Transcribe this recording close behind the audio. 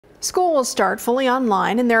School will start fully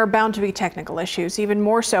online, and there are bound to be technical issues, even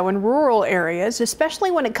more so in rural areas,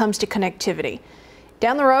 especially when it comes to connectivity.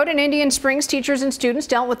 Down the road in Indian Springs, teachers and students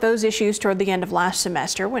dealt with those issues toward the end of last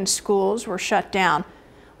semester when schools were shut down.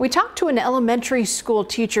 We talked to an elementary school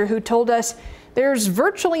teacher who told us there's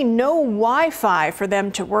virtually no Wi-Fi for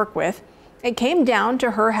them to work with. It came down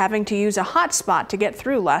to her having to use a hotspot to get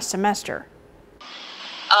through last semester.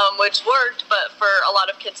 Which worked, but for a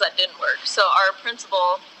lot of kids that didn't work. So our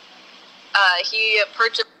principal, he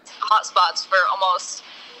purchased hotspots for almost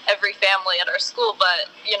every family at our school, but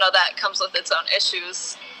that comes with its own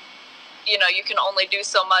issues. You can only do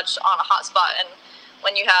so much on a hotspot, and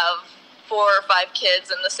when you have 4 or 5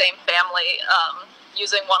 kids in the same family,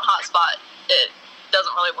 using one hotspot, it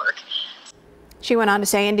doesn't really work. She went on to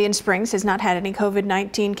say Indian Springs has not had any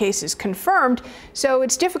COVID-19 cases confirmed, so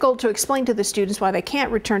it's difficult to explain to the students why they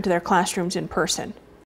can't return to their classrooms in person.